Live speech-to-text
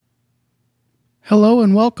Hello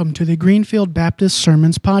and welcome to the Greenfield Baptist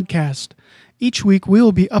Sermons Podcast. Each week we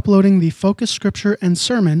will be uploading the focus scripture and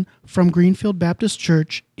sermon from Greenfield Baptist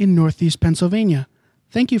Church in Northeast Pennsylvania.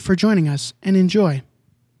 Thank you for joining us and enjoy.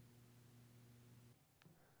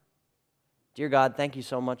 Dear God, thank you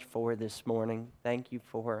so much for this morning. Thank you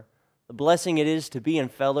for the blessing it is to be in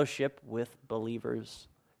fellowship with believers,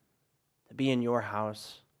 to be in your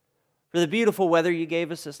house, for the beautiful weather you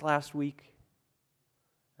gave us this last week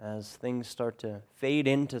as things start to fade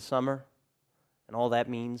into summer and all that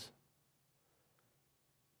means.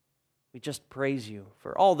 We just praise you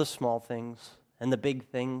for all the small things and the big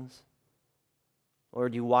things.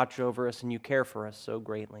 Lord, you watch over us and you care for us so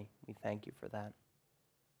greatly. We thank you for that.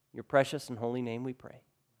 In your precious and holy name we pray.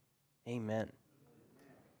 Amen.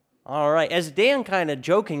 All right, as Dan kind of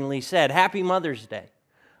jokingly said, Happy Mother's Day.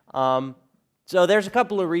 So there's a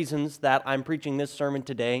couple of reasons that I'm preaching this sermon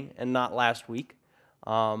today and not last week.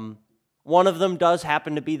 One of them does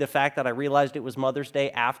happen to be the fact that I realized it was Mother's Day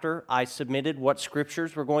after I submitted what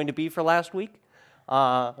scriptures were going to be for last week.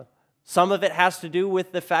 Some of it has to do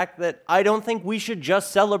with the fact that I don't think we should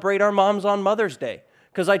just celebrate our moms on Mother's Day,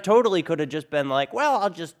 because I totally could have just been like, well, I'll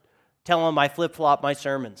just tell them I flip-flop my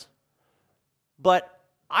sermons. But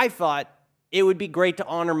I thought it would be great to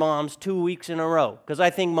honor moms 2 weeks in a row, because I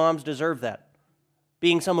think moms deserve that.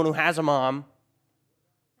 Being someone who has a mom,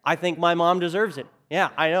 I think my mom deserves it. Yeah,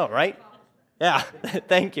 I know, right? Yeah,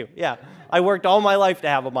 thank you. Yeah, I worked all my life to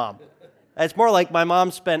have a mom. It's more like my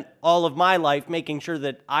mom spent all of my life making sure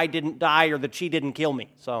that I didn't die or that she didn't kill me.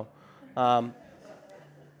 So,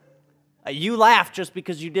 you laugh just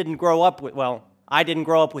because you didn't grow up with, well, I didn't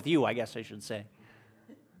grow up with you, I guess I should say.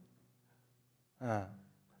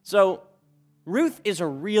 So, Ruth is a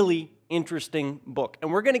really interesting book, and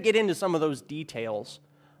we're going to get into some of those details,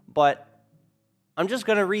 but I'm just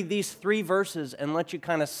going to read these 3 verses and let you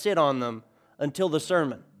kind of sit on them until the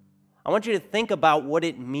sermon. I want you to think about what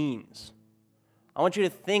it means. I want you to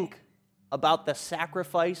think about the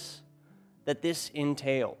sacrifice that this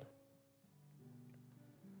entailed.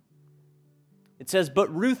 It says,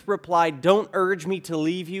 "But Ruth replied, 'Don't urge me to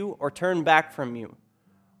leave you or turn back from you.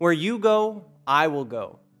 Where you go, I will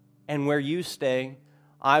go, and where you stay,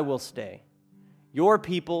 I will stay. Your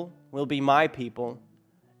people will be my people,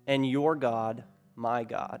 and your God, my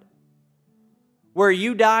God. Where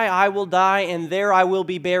you die, I will die, and there I will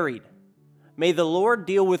be buried. May the Lord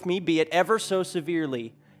deal with me, be it ever so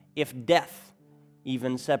severely, if death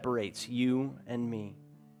even separates you and me.'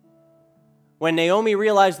 When Naomi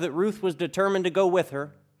realized that Ruth was determined to go with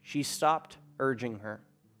her, she stopped urging her.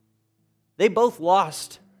 They both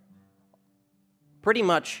lost pretty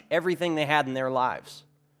much everything they had in their lives,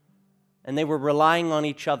 and they were relying on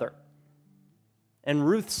each other. And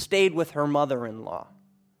Ruth stayed with her mother-in-law.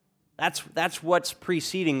 That's what's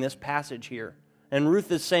preceding this passage here. And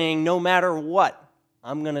Ruth is saying, no matter what,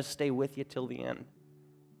 I'm going to stay with you till the end.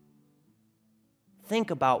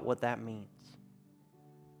 Think about what that means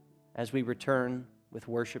as we return with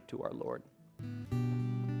worship to our Lord.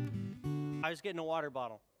 I was getting a water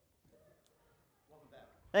bottle.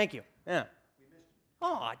 Thank you. Yeah.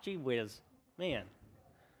 Oh, gee whiz. Man.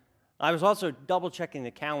 I was also double-checking the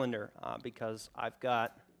calendar because I've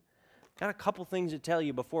got a couple things to tell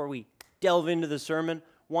you before we delve into the sermon.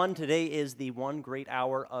 One, today is the one great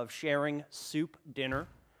hour of sharing soup dinner.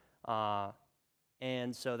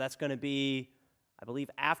 And so that's going to be, I believe,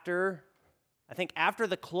 after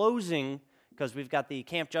the closing, because we've got the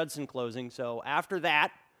Camp Judson closing. So after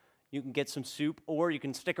that, you can get some soup, or you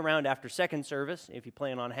can stick around after second service if you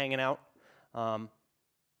plan on hanging out.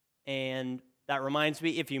 And that reminds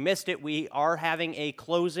me, if you missed it, we are having a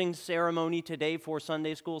closing ceremony today for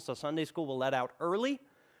Sunday school. So Sunday school will let out early.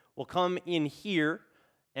 We'll come in here,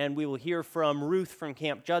 and we will hear from Ruth from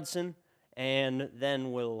Camp Judson, and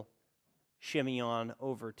then we'll shimmy on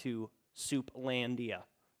over to Souplandia.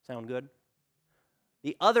 Sound good?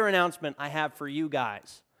 The other announcement I have for you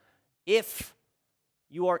guys, if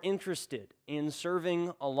you are interested in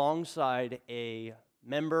serving alongside a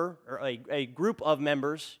member or a group of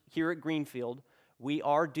members here at Greenfield, we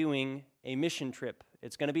are doing a mission trip.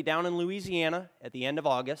 It's going to be down in Louisiana at the end of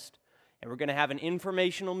August, and we're going to have an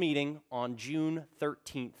informational meeting on June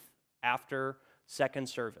 13th after second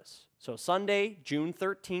service. So Sunday, June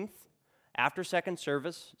 13th, after second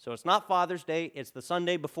service. So it's not Father's Day, it's the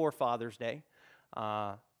Sunday before Father's Day,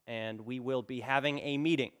 and we will be having a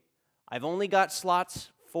meeting. I've only got slots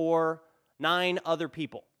for 9 other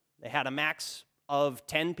people. They had a max of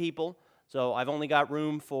 10 people, so I've only got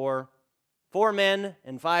room for 4 men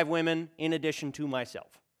and 5 women in addition to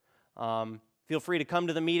myself. Feel free to come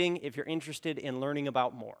to the meeting if you're interested in learning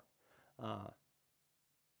about more.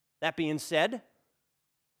 That being said,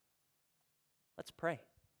 Let's pray.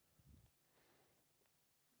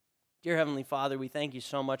 Dear Heavenly Father, we thank you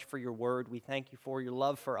so much for your word. We thank you for your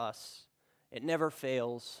love for us. It never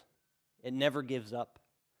fails, it never gives up,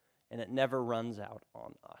 and it never runs out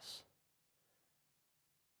on us.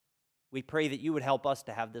 We pray that you would help us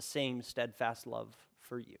to have the same steadfast love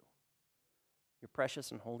for you. Your precious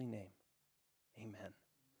and holy name. Amen.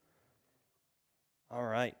 All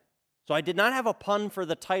right. So I did not have a pun for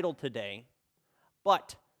the title today,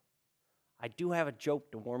 but I do have a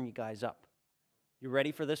joke to warm you guys up. You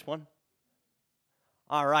ready for this one?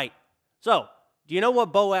 All right. So, do you know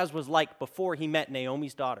what Boaz was like before he met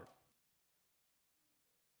Naomi's daughter?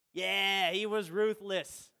 Yeah, he was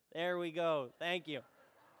ruthless. There we go. Thank you.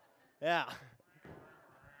 Yeah.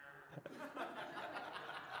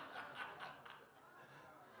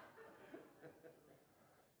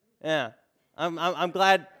 Yeah. I'm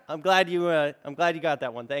glad you got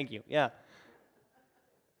that one. Thank you. Yeah.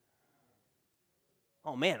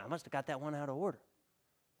 Oh man, I must have got that one out of order.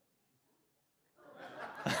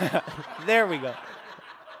 There we go.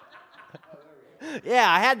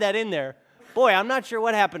 Yeah, I had that in there. Boy, I'm not sure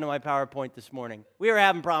what happened to my PowerPoint this morning. We were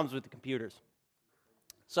having problems with the computers.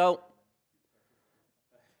 So,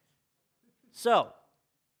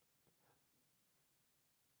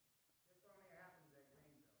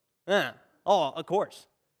 of course.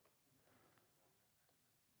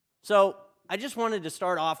 So, I just wanted to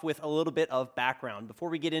start off with a little bit of background before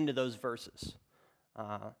we get into those verses.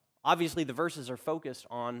 Obviously, the verses are focused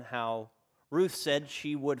on how Ruth said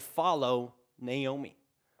she would follow Naomi,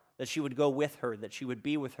 that she would go with her, that she would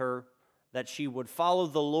be with her, that she would follow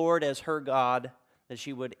the Lord as her God, that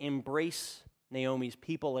she would embrace Naomi's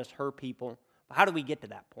people as her people. But how did we get to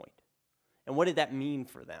that point? And what did that mean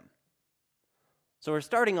for them? So we're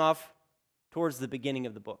starting off towards the beginning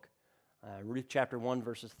of the book. Ruth chapter 1,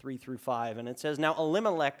 verses 3 through 5. And it says, Now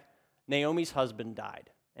Elimelech, Naomi's husband,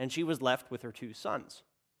 died, and she was left with her 2 sons.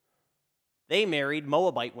 They married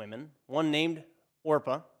Moabite women, one named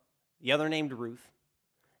Orpah, the other named Ruth.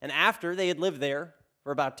 And after they had lived there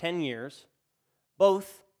for about 10 years,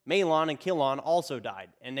 both Mahlon and Chilion also died,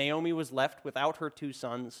 and Naomi was left without her 2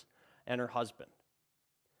 sons and her husband.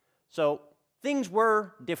 So things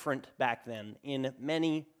were different back then in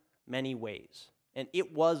many, many ways. And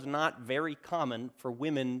it was not very common for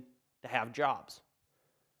women to have jobs.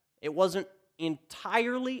 It wasn't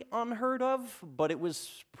entirely unheard of, but it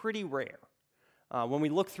was pretty rare. When we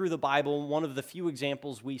look through the Bible, one of the few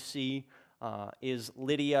examples we see is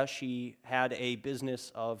Lydia. She had a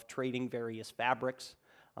business of trading various fabrics,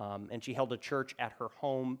 and she held a church at her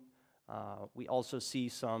home. We also see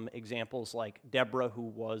some examples like Deborah, who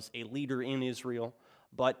was a leader in Israel,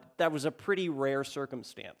 but that was a pretty rare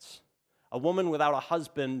circumstance. A woman without a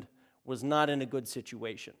husband was not in a good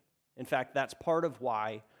situation. In fact, that's part of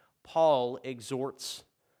why Paul exhorts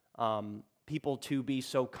people to be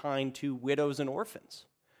so kind to widows and orphans.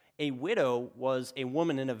 A widow was a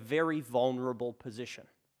woman in a very vulnerable position.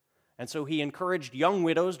 And so he encouraged young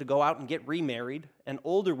widows to go out and get remarried, and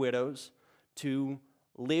older widows to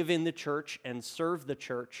live in the church and serve the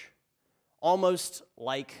church, almost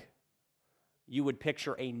like you would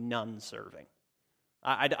picture a nun serving.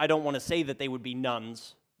 I don't want to say that they would be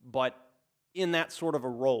nuns, but in that sort of a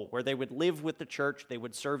role where they would live with the church, they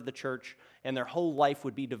would serve the church, and their whole life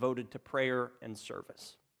would be devoted to prayer and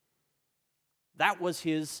service. That was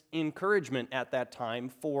his encouragement at that time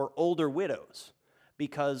for older widows,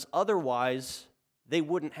 because otherwise they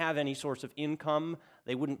wouldn't have any source of income,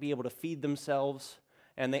 they wouldn't be able to feed themselves,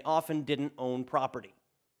 and they often didn't own property.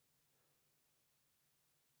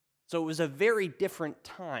 So it was a very different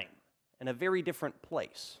time and a very different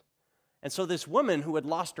place. And so this woman who had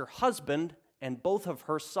lost her husband and both of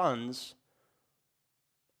her sons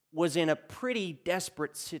was in a pretty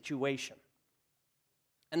desperate situation.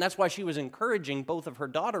 And that's why she was encouraging both of her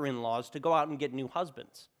daughter-in-laws to go out and get new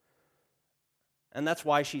husbands. And that's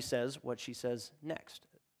why she says what she says next.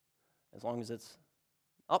 As long as it's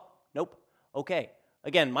nope, okay.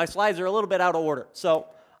 Again, my slides are a little bit out of order. So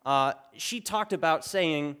she talked about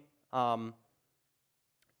saying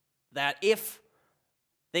that if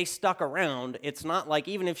they stuck around, it's not like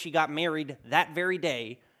even if she got married that very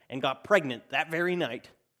day and got pregnant that very night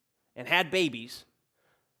and had babies,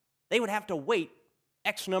 they would have to wait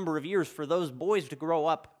X number of years for those boys to grow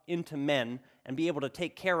up into men and be able to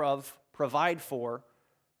take care of, provide for,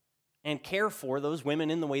 and care for those women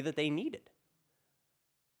in the way that they needed.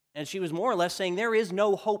 And she was more or less saying, there is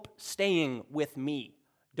no hope staying with me.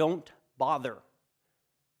 Don't bother.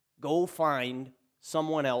 Go find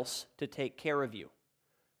someone else to take care of you.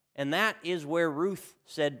 And that is where Ruth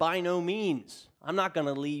said, by no means, I'm not going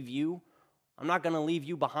to leave you. I'm not going to leave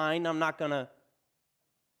you behind. I'm not going to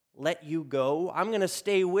let you go. I'm going to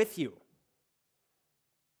stay with you.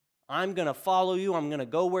 I'm going to follow you. I'm going to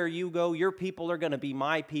go where you go. Your people are going to be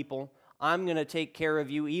my people. I'm going to take care of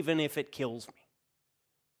you even if it kills me.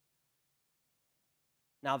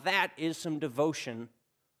 Now that is some devotion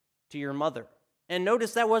to your mother. And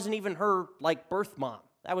notice that wasn't even her birth mom.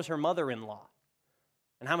 That was her mother-in-law.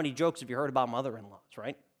 And how many jokes have you heard about mother-in-laws,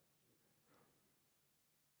 right?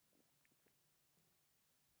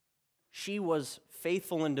 She was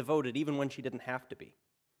faithful and devoted even when she didn't have to be.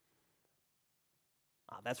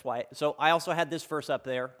 That's why. So I also had this verse up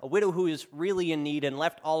there. A widow who is really in need and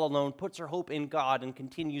left all alone puts her hope in God and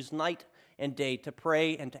continues night and day to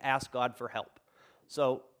pray and to ask God for help.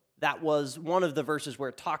 So that was one of the verses where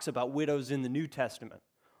it talks about widows in the New Testament.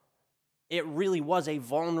 It really was a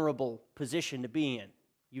vulnerable position to be in.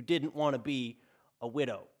 You didn't want to be a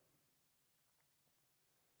widow.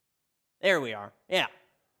 There we are. Yeah.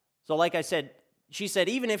 So like I said, she said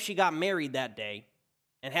even if she got married that day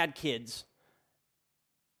and had kids,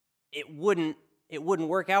 it wouldn't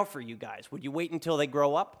work out for you guys. Would you wait until they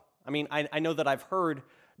grow up? I mean, I know that I've heard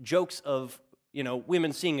jokes of,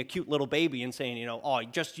 women seeing a cute little baby and saying, oh,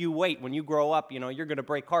 just you wait. When you grow up, you're going to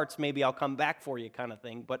break hearts. Maybe I'll come back for you kind of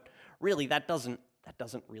thing. But really, that doesn't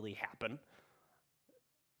really happen.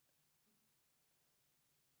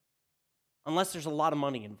 Unless there's a lot of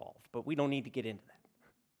money involved. But we don't need to get into that.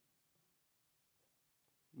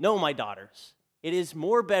 No, my daughters, it is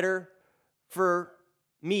more better for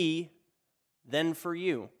me than for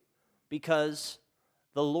you, because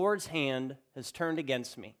the Lord's hand has turned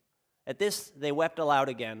against me. At this, they wept aloud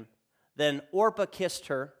again. Then Orpah kissed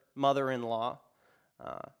her mother-in-law,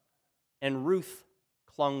 and Ruth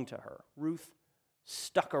clung to her. Ruth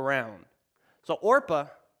stuck around. So Orpah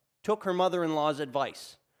took her mother-in-law's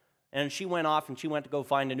advice, and she went off and she went to go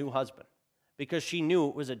find a new husband because she knew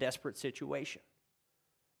it was a desperate situation.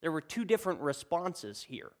 There were two different responses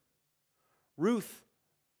here. Ruth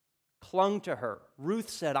clung to her. Ruth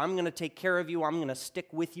said, I'm going to take care of you. I'm going to stick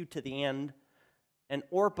with you to the end. And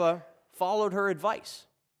Orpah followed her advice.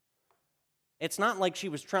 It's not like she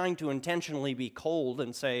was trying to intentionally be cold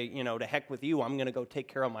and say, to heck with you, I'm going to go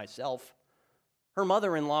take care of myself. Her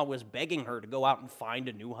mother-in-law was begging her to go out and find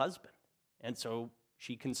a new husband. And so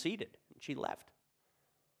she conceded and she left.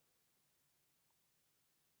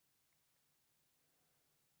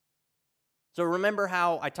 So remember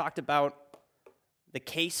how I talked about the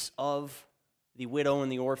case of the widow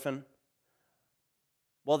and the orphan?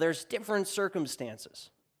 Well, there's different circumstances.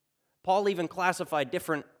 Paul even classified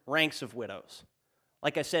different ranks of widows.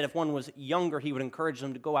 Like I said, if one was younger, he would encourage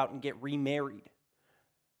them to go out and get remarried.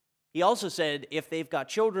 He also said if they've got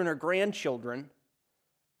children or grandchildren,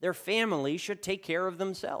 their family should take care of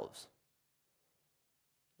themselves.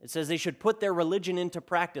 It says they should put their religion into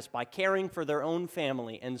practice by caring for their own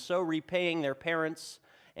family and so repaying their parents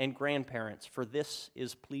and grandparents, for this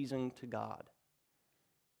is pleasing to God.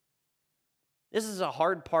 This is a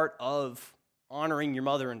hard part of honoring your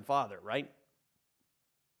mother and father, right?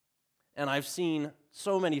 And I've seen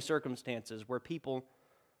so many circumstances where people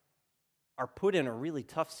are put in a really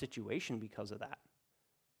tough situation because of that.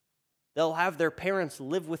 They'll have their parents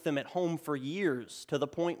live with them at home for years to the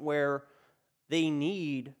point where they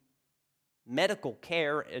need medical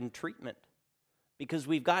care and treatment, because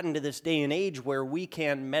we've gotten to this day and age where we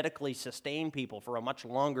can medically sustain people for a much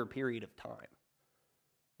longer period of time.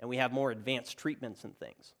 And we have more advanced treatments and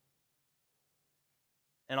things.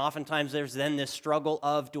 And oftentimes there's then this struggle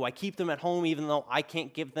of, do I keep them at home even though I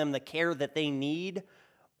can't give them the care that they need?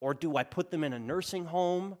 Or do I put them in a nursing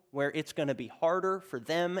home where it's going to be harder for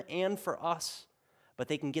them and for us, but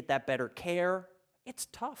they can get that better care? It's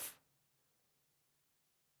tough.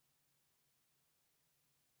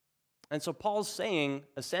 And so Paul's saying,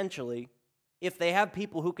 essentially, if they have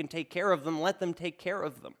people who can take care of them, let them take care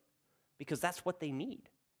of them, because that's what they need.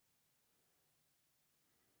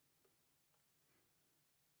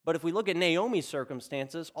 But if we look at Naomi's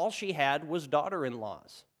circumstances, all she had was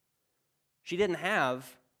daughter-in-laws. She didn't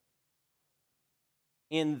have,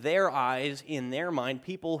 in their eyes, in their mind,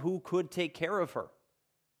 people who could take care of her.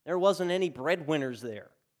 There wasn't any breadwinners there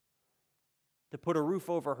to put a roof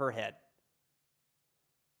over her head.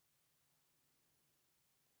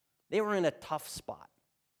 They were in a tough spot.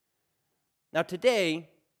 Now today,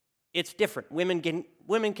 it's different. Women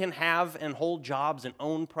can have and hold jobs and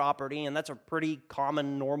own property, and that's a pretty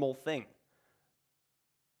common, normal thing.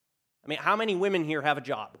 I mean, how many women here have a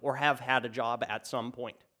job or have had a job at some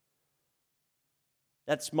point?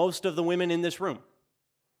 That's most of the women in this room.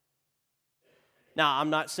 Now, I'm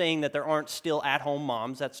not saying that there aren't still at-home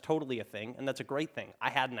moms. That's totally a thing, and that's a great thing.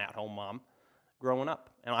 I had an at-home mom growing up,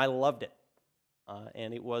 and I loved it.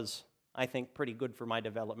 and it was, I think, pretty good for my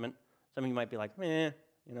development. Some of you might be like,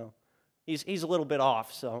 he's a little bit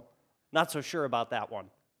off, so not so sure about that one.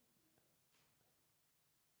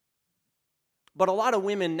 But a lot of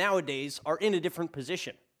women nowadays are in a different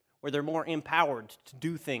position where they're more empowered to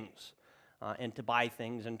do things and to buy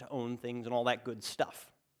things and to own things and all that good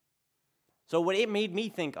stuff. So what it made me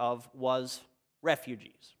think of was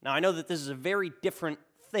refugees. Now, I know that this is a very different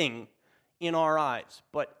thing in our eyes,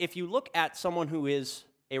 but if you look at someone who is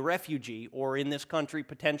a refugee or in this country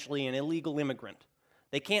potentially an illegal immigrant,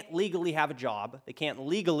 they can't legally have a job, they can't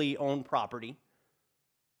legally own property,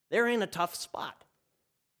 they're in a tough spot.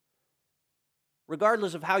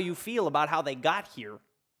 Regardless of how you feel about how they got here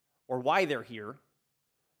or why they're here,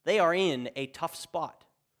 they are in a tough spot,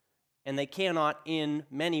 and they cannot, in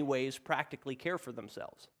many ways, practically care for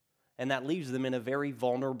themselves, and that leaves them in a very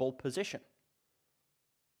vulnerable position.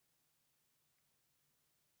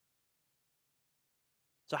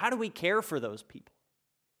 So how do we care for those people?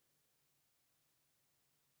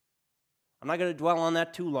 I'm not going to dwell on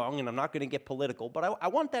that too long, and I'm not going to get political, but I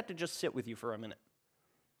want that to just sit with you for a minute.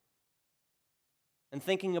 And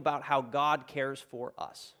thinking about how God cares for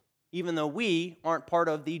us, even though we aren't part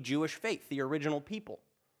of the Jewish faith, the original people.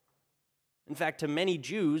 In fact, to many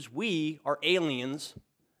Jews, we are aliens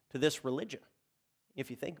to this religion, if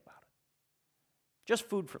you think about it. Just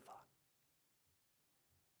food for thought.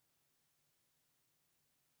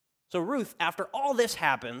 So Ruth, after all this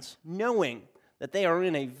happens, knowing that they are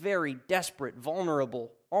in a very desperate,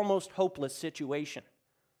 vulnerable, almost hopeless situation,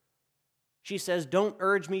 she says, "Don't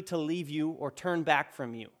urge me to leave you or turn back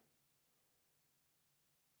from you."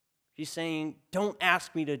 She's saying, don't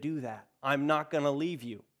ask me to do that. I'm not going to leave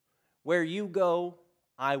you. Where you go,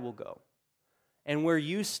 I will go. And where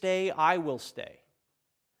you stay, I will stay.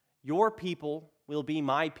 Your people will be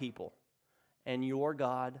my people, and your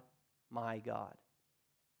God, my God.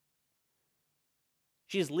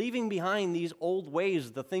 She's leaving behind these old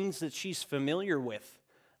ways, the things that she's familiar with,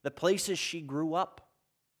 the places she grew up,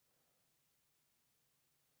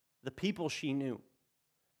 the people she knew.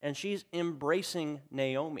 And she's embracing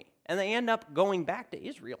Naomi. And they end up going back to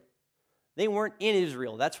Israel. They weren't in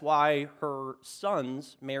Israel. That's why her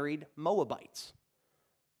sons married Moabites.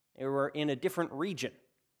 They were in a different region.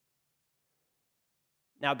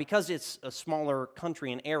 Now, because it's a smaller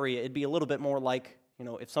country and area, it'd be a little bit more like,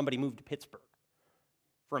 if somebody moved to Pittsburgh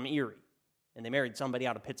from Erie, and they married somebody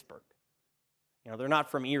out of Pittsburgh. They're not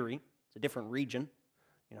from Erie. It's a different region.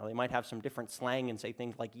 They might have some different slang and say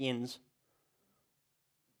things like yins.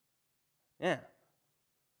 Yeah.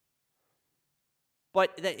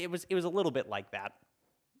 But it was a little bit like that.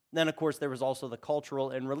 Then, of course, there was also the cultural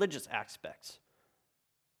and religious aspects.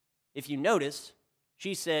 If you notice,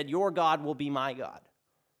 she said, "Your God will be my God."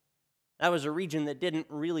 That was a region that didn't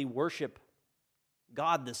really worship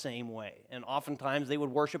God the same way, and oftentimes they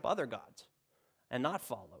would worship other gods and not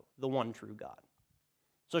follow the one true God.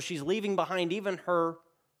 So she's leaving behind even her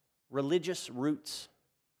religious roots,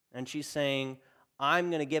 and she's saying, I'm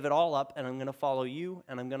going to give it all up, and I'm going to follow you,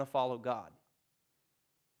 and I'm going to follow God.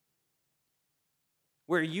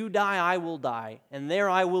 Where you die, I will die, and there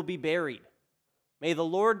I will be buried. May the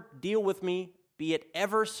Lord deal with me, be it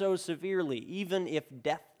ever so severely, even if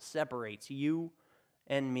death separates you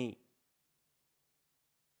and me.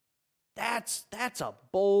 That's a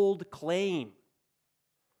bold claim.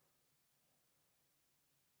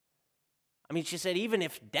 I mean, she said, even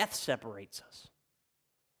if death separates us.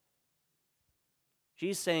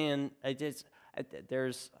 She's saying,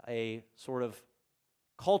 there's a sort of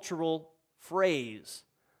cultural phrase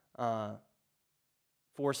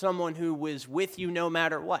for someone who was with you no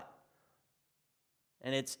matter what.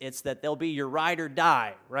 And it's that they'll be your ride or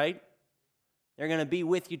die, right? They're going to be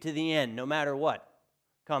with you to the end, no matter what.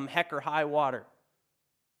 Come heck or high water.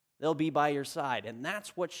 They'll be by your side. And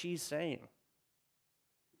that's what she's saying.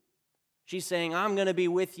 She's saying, I'm going to be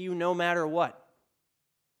with you no matter what.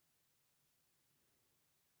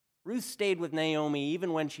 Ruth stayed with Naomi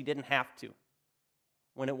even when she didn't have to,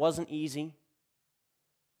 when it wasn't easy,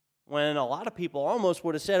 when a lot of people almost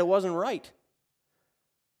would have said it wasn't right.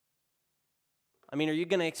 I mean, are you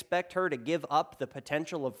going to expect her to give up the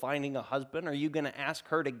potential of finding a husband? Are you going to ask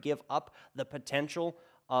her to give up the potential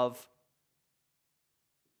of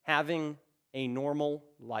having a normal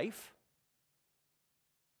life?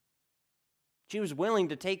 She was willing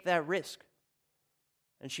to take that risk.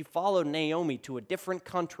 And she followed Naomi to a different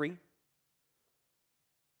country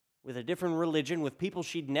with a different religion, with people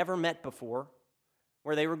she'd never met before,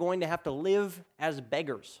 where they were going to have to live as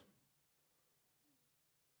beggars.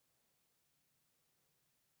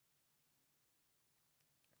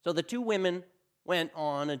 So the two women went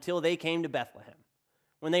on until they came to Bethlehem.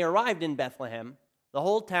 When they arrived in Bethlehem, the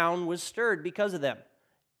whole town was stirred because of them.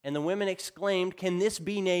 And the women exclaimed, "Can this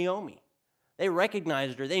be Naomi?" They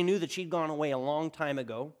recognized her. They knew that she'd gone away a long time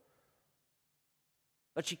ago.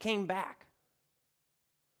 But she came back.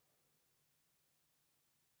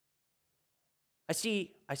 I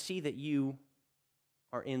see that you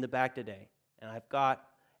are in the back today, and I've got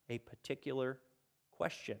a particular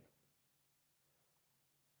question.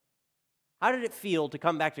 How did it feel to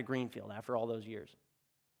come back to Greenfield after all those years?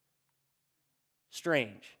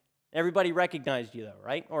 Strange. Everybody recognized you, though,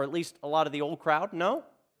 right? Or at least a lot of the old crowd, no?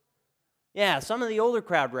 Yeah, some of the older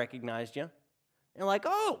crowd recognized you. They're like,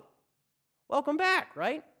 "Oh, welcome back,"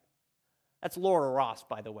 right? That's Laura Ross,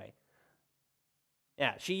 by the way.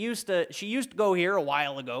 Yeah, she used to go here a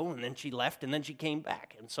while ago, and then she left, and then she came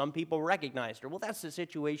back, and some people recognized her. Well, that's the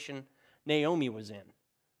situation Naomi was in.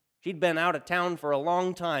 She'd been out of town for a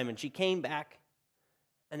long time, and she came back,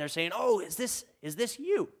 and they're saying, "Oh, is this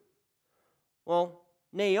you?" Well,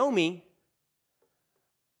 Naomi,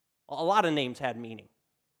 a lot of names had meaning.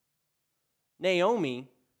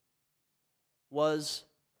 Naomi was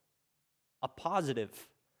a positive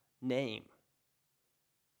name.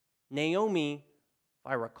 Naomi, if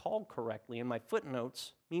I recall correctly in my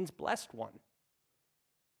footnotes, means blessed one.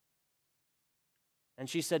 And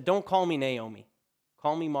she said, "Don't call me Naomi.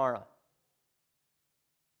 Call me Mara."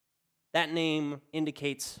 That name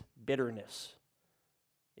indicates bitterness.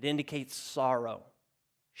 It indicates sorrow.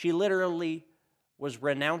 She literally was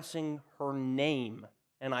renouncing her name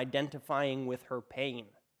and identifying with her pain,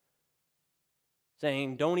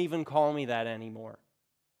 saying, "Don't even call me that anymore.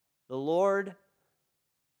 The Lord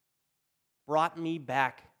brought me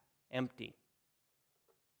back empty.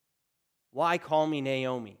 Why call me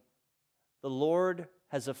Naomi? The Lord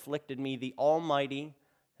has afflicted me. The Almighty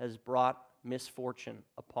has brought misfortune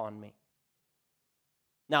upon me."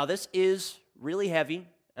 Now, this is really heavy,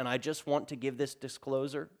 and I just want to give this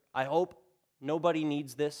disclosure. I hope nobody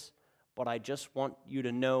needs this, but I just want you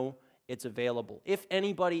to know it's available. If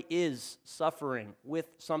anybody is suffering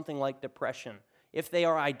with something like depression, if they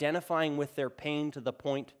are identifying with their pain to the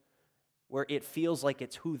point where it feels like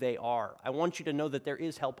it's who they are, I want you to know that there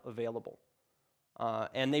is help available.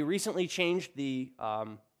 And they recently changed the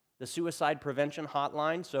suicide prevention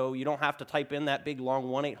hotline, so you don't have to type in that big long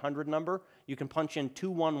 1-800 number. You can punch in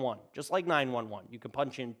 211, just like 911. You can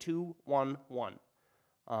punch in 211.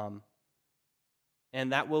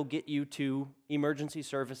 And that will get you to emergency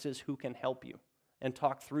services who can help you and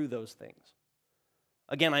talk through those things.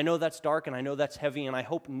 Again, I know that's dark and I know that's heavy, and I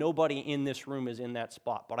hope nobody in this room is in that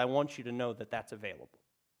spot, but I want you to know that that's available.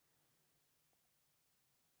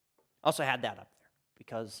 I also had that up there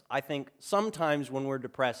because I think sometimes when we're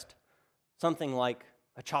depressed, something like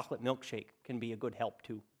a chocolate milkshake can be a good help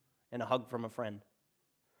too, and a hug from a friend.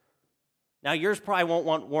 Now, yours probably won't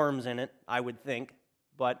want worms in it, I would think,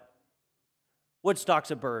 but Woodstock's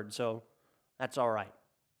a bird, so that's all right.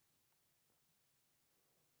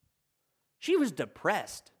 She was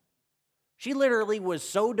depressed. She literally was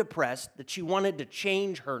so depressed that she wanted to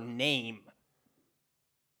change her name.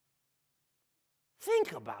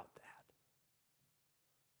 Think about that.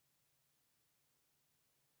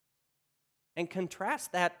 And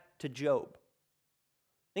contrast that to Job.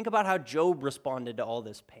 Think about how Job responded to all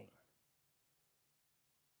this pain.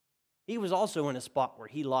 He was also in a spot where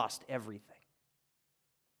he lost everything.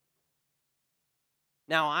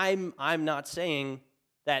 Now, I'm not saying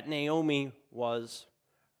that Naomi was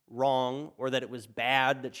wrong or that it was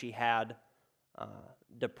bad that she had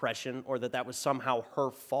depression or that was somehow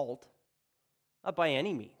her fault. Not by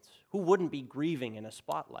any means. Who wouldn't be grieving in a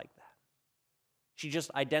spot like that? She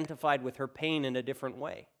just identified with her pain in a different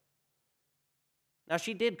way. Now,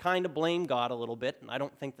 she did kind of blame God a little bit, and I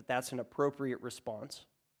don't think that that's an appropriate response.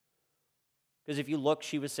 Because if you look,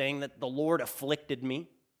 she was saying that the Lord afflicted me.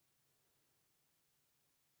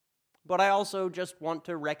 But I also just want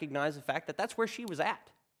to recognize the fact that that's where she was at.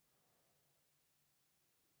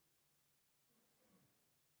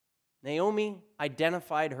 Naomi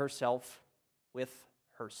identified herself with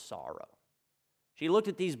her sorrow. She looked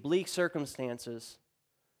at these bleak circumstances,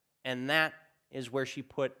 and that is where she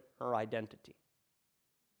put her identity.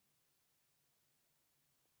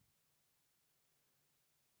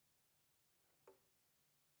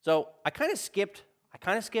 So I kind of skipped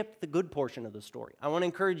the good portion of the story. I want to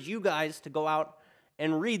encourage you guys to go out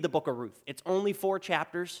and read the book of Ruth. It's only 4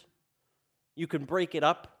 chapters. You can break it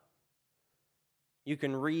up. You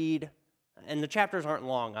can read, and the chapters aren't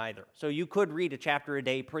long either. So you could read a chapter a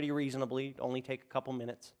day pretty reasonably. It'd only take a couple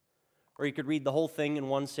minutes. Or you could read the whole thing in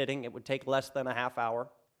one sitting. It would take less than a half hour.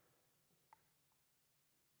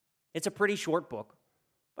 It's a pretty short book,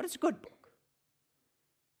 but it's a good book.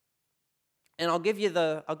 And I'll give you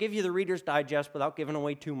the Reader's Digest without giving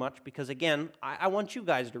away too much because, again, I want you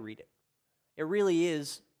guys to read it. It really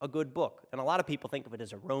is a good book. And a lot of people think of it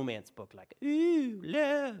as a romance book, like, ooh,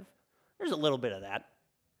 love. There's a little bit of that.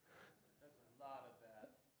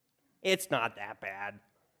 It's not that bad.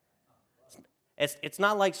 It's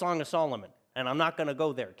not like Song of Solomon, and I'm not going to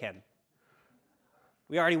go there, Ken.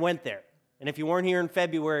 We already went there. And if you weren't here in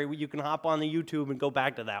February, you can hop on the YouTube and go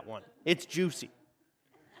back to that one. It's juicy.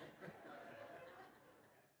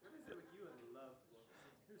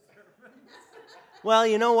 Well,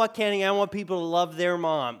 you know what, Kenny? I want people to love their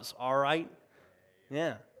moms, all right?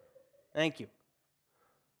 Yeah. Thank you.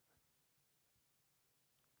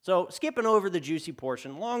 So, skipping over the juicy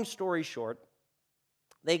portion, long story short,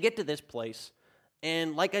 they get to this place,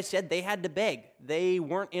 and like I said, they had to beg. They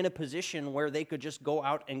weren't in a position where they could just go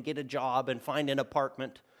out and get a job and find an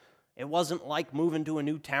apartment. It wasn't like moving to a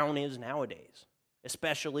new town is nowadays,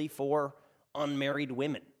 especially for unmarried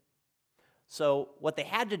women. So what they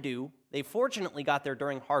had to do, they fortunately got there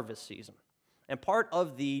during harvest season. And part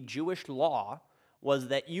of the Jewish law was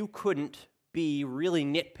that you couldn't be really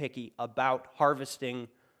nitpicky about harvesting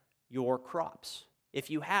your crops. If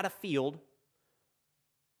you had a field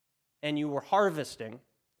and you were harvesting,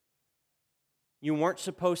 you weren't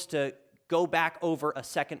supposed to go back over a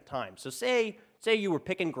second time. So say you were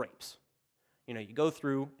picking grapes. You know, you go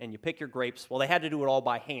through and you pick your grapes. Well, they had to do it all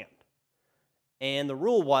by hand. And the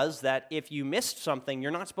rule was that if you missed something, you're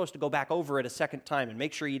not supposed to go back over it a second time and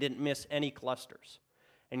make sure you didn't miss any clusters.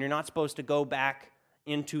 And you're not supposed to go back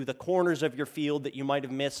into the corners of your field that you might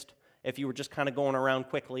have missed if you were just kind of going around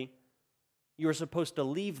quickly. You were supposed to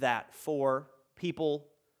leave that for people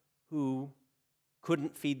who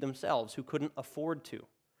couldn't feed themselves, who couldn't afford to.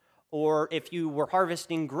 Or if you were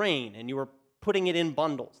harvesting grain and you were putting it in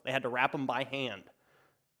bundles, they had to wrap them by hand.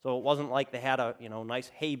 So it wasn't like they had a nice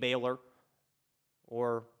hay baler,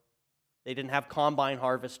 or they didn't have combine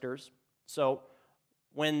harvesters. So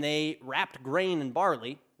when they wrapped grain and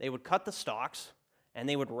barley, they would cut the stalks, and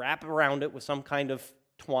they would wrap around it with some kind of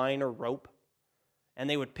twine or rope, and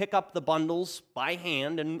they would pick up the bundles by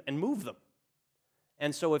hand and move them.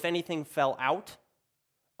 And so if anything fell out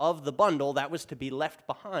of the bundle, that was to be left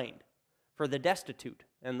behind for the destitute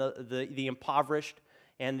and the impoverished.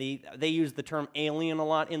 And they use the term alien a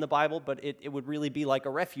lot in the Bible, but it would really be like a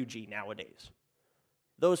refugee nowadays.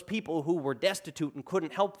 Those people who were destitute and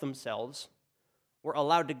couldn't help themselves were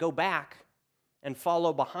allowed to go back and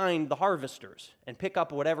follow behind the harvesters and pick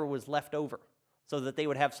up whatever was left over so that they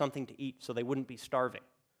would have something to eat, so they wouldn't be starving.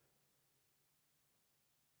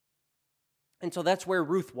 And so that's where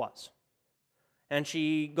Ruth was. And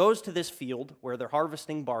she goes to this field where they're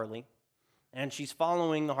harvesting barley, and she's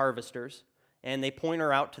following the harvesters, and they point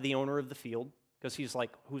her out to the owner of the field because he's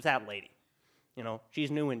like, who's that lady?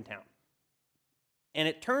 She's new in town. And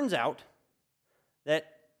it turns out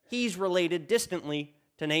that he's related distantly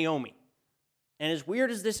to Naomi. And as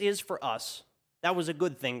weird as this is for us, that was a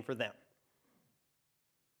good thing for them.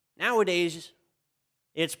 Nowadays,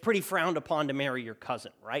 it's pretty frowned upon to marry your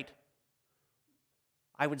cousin, right?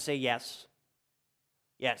 I would say yes.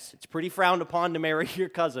 Yes, it's pretty frowned upon to marry your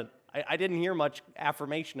cousin. I didn't hear much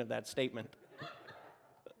affirmation of that statement.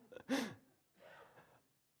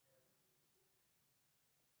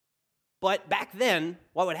 But back then,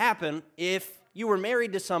 what would happen if you were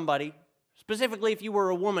married to somebody, specifically if you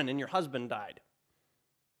were a woman and your husband died?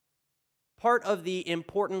 Part of the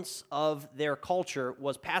importance of their culture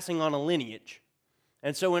was passing on a lineage.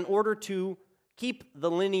 And so in order to keep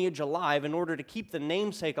the lineage alive, in order to keep the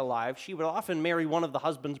namesake alive, she would often marry one of the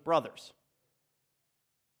husband's brothers.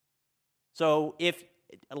 So if,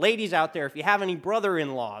 ladies out there, if you have any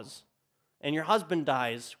brother-in-laws and your husband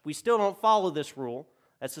dies, we still don't follow this rule.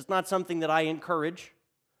 That's just not something that I encourage.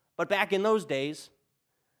 But back in those days,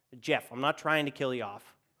 Jeff, I'm not trying to kill you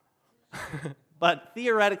off. But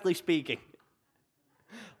theoretically speaking,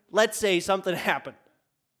 let's say something happened.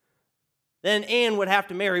 Then Ann would have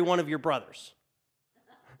to marry one of your brothers.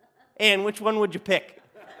 Ann, which one would you pick?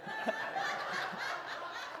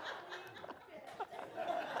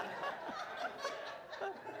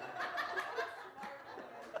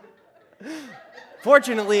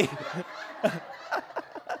 Fortunately,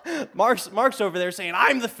 Mark's over there saying,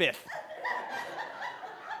 I'm the fifth.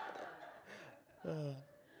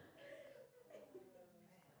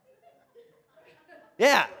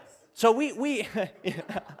 Yeah. So we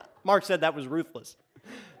Mark said that was ruthless.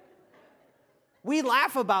 We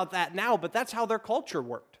laugh about that now, but that's how their culture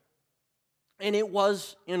worked. And it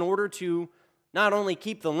was in order to not only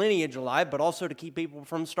keep the lineage alive, but also to keep people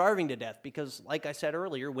from starving to death. Because, like I said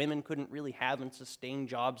earlier, women couldn't really have and sustain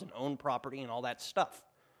jobs and own property and all that stuff.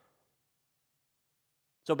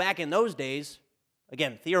 So back in those days,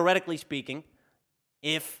 again, theoretically speaking,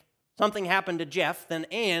 if something happened to Jeff, then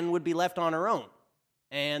Anne would be left on her own.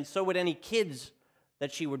 And so would any kids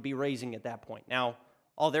that she would be raising at that point. Now,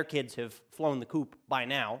 all their kids have flown the coop by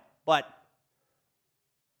now, but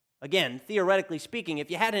again, theoretically speaking, if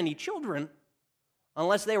you had any children,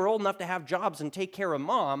 unless they were old enough to have jobs and take care of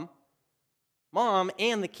mom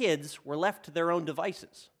and the kids were left to their own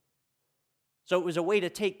devices. So it was a way to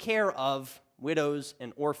take care of widows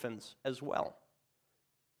and orphans as well.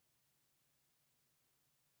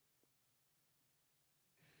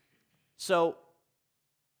 So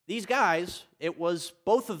these guys, it was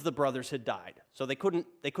both of the brothers had died. So they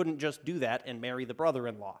couldn't just do that and marry the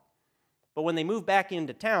brother-in-law. But when they moved back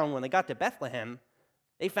into town, when they got to Bethlehem,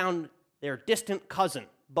 they found their distant cousin,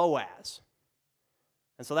 Boaz.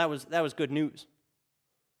 And so that was good news.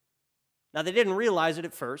 Now, they didn't realize it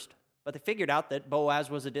at first, but they figured out that Boaz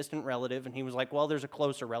was a distant relative, and he was like, well, there's a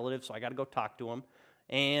closer relative, so I got to go talk to him.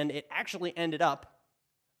 And it actually ended up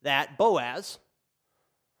that Boaz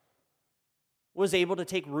was able to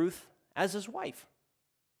take Ruth as his wife.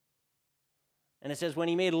 And it says when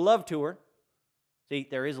he made love to her, see,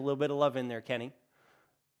 there is a little bit of love in there, Kenny,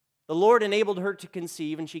 the Lord enabled her to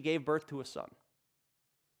conceive, and she gave birth to a son.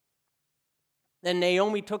 Then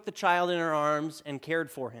Naomi took the child in her arms and cared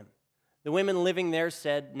for him. The women living there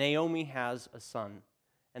said, Naomi has a son.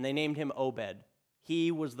 And they named him Obed.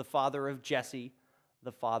 He was the father of Jesse,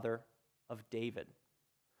 the father of David.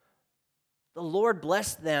 The Lord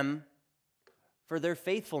blessed them for their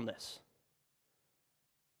faithfulness.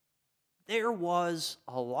 There was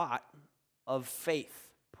a lot of faith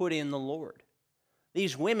put in the Lord.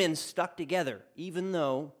 These women stuck together, even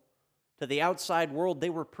though to the outside world they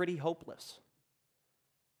were pretty hopeless.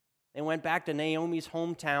 They went back to Naomi's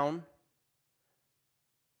hometown.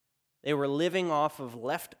 They were living off of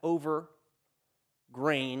leftover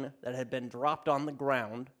grain that had been dropped on the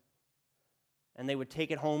ground, and they would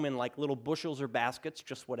take it home in like little bushels or baskets,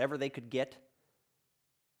 just whatever they could get.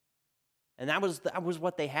 And that was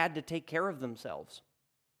what they had to take care of themselves.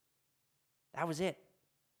 That was it.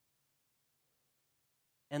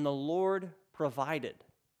 And the Lord provided.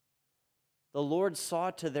 The Lord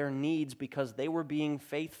saw to their needs because they were being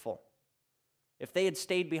faithful. If they had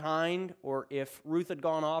stayed behind, or if Ruth had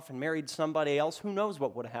gone off and married somebody else, who knows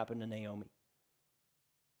what would have happened to Naomi?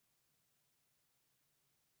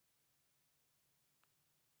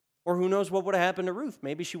 Or who knows what would have happened to Ruth?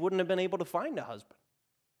 Maybe she wouldn't have been able to find a husband.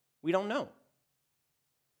 We don't know.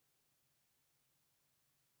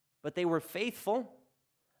 But they were faithful,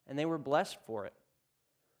 and they were blessed for it.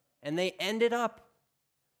 And they ended up,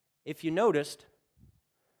 if you noticed,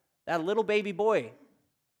 that little baby boy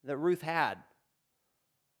that Ruth had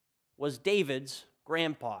was David's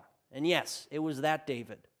grandpa. And yes, it was that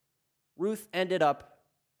David. Ruth ended up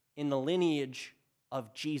in the lineage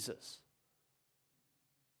of Jesus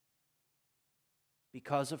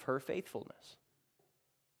because of her faithfulness.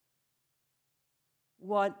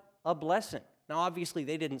 What a blessing. Now, obviously,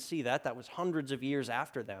 they didn't see that. That was hundreds of years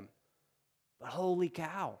after them. But holy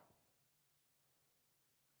cow.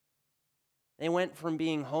 They went from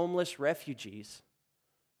being homeless refugees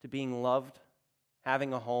to being loved,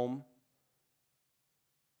 having a home,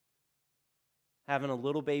 having a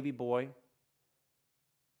little baby boy.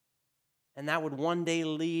 And that would one day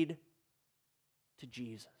lead to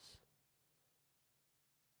Jesus.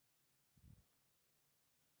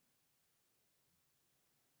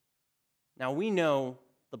 Now, we know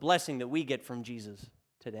the blessing that we get from Jesus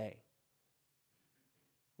today.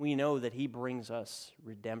 We know that he brings us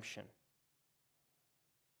redemption.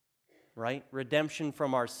 Right? Redemption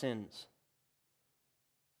from our sins.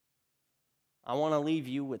 I want to leave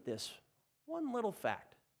you with this one little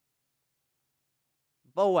fact.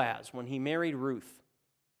 Boaz, when he married Ruth,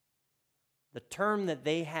 the term that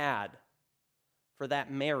they had for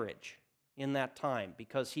that marriage in that time,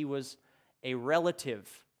 because he was a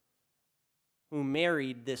relative who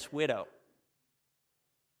married this widow,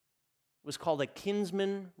 was called a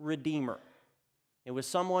kinsman redeemer. It was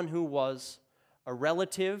someone who was a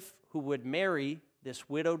relative who would marry this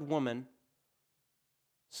widowed woman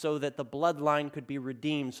so that the bloodline could be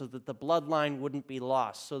redeemed, so that the bloodline wouldn't be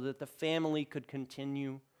lost, so that the family could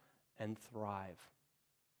continue and thrive.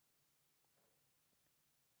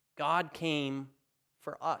 God came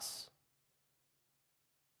for us.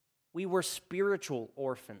 We were spiritual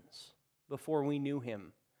orphans before we knew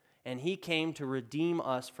him, and he came to redeem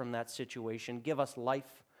us from that situation, give us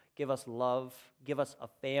life, give us love, give us a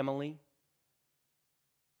family.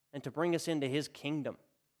 and to bring us into his kingdom.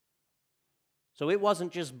 So it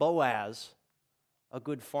wasn't just Boaz, a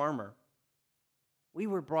good farmer. We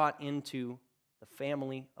were brought into the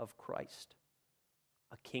family of Christ,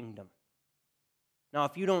 a kingdom. Now,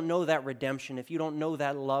 if you don't know that redemption, if you don't know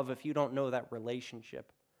that love, if you don't know that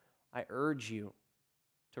relationship, I urge you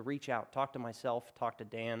to reach out. Talk to myself, talk to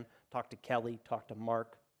Dan, talk to Kelly, talk to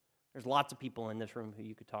Mark. There's lots of people in this room who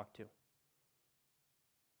you could talk to.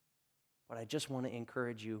 But I just want to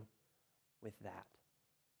encourage you with that.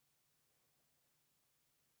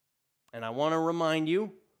 And I want to remind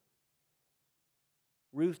you,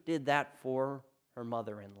 Ruth did that for her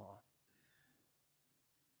mother-in-law.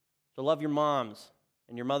 So love your moms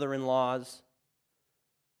and your mother-in-laws.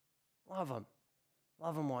 Love them.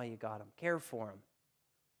 Love them while you got them. Care for them.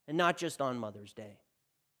 And not just on Mother's Day.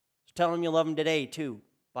 So tell them you love them today too,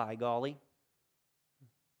 by golly.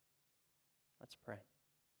 Let's pray.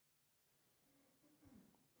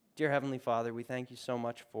 Dear Heavenly Father, we thank you so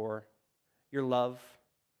much for your love,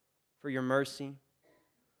 for your mercy,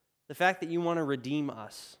 the fact that you want to redeem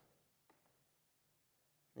us,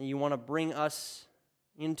 that you want to bring us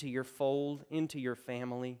into your fold, into your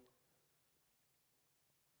family.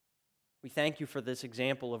 We thank you for this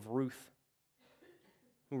example of Ruth,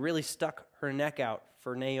 who really stuck her neck out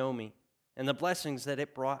for Naomi, and the blessings that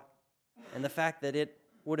it brought, and the fact that it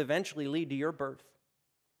would eventually lead to your birth.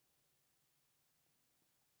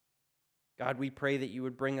 God, we pray that you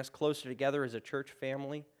would bring us closer together as a church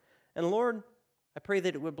family. And Lord, I pray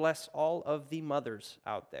that it would bless all of the mothers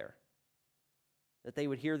out there, that they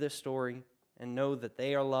would hear this story and know that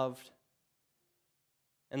they are loved,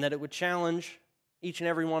 and that it would challenge each and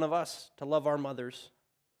every one of us to love our mothers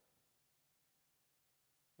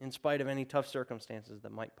in spite of any tough circumstances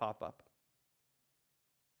that might pop up.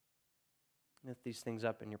 Lift these things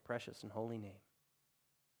up in your precious and holy name.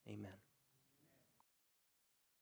 Amen.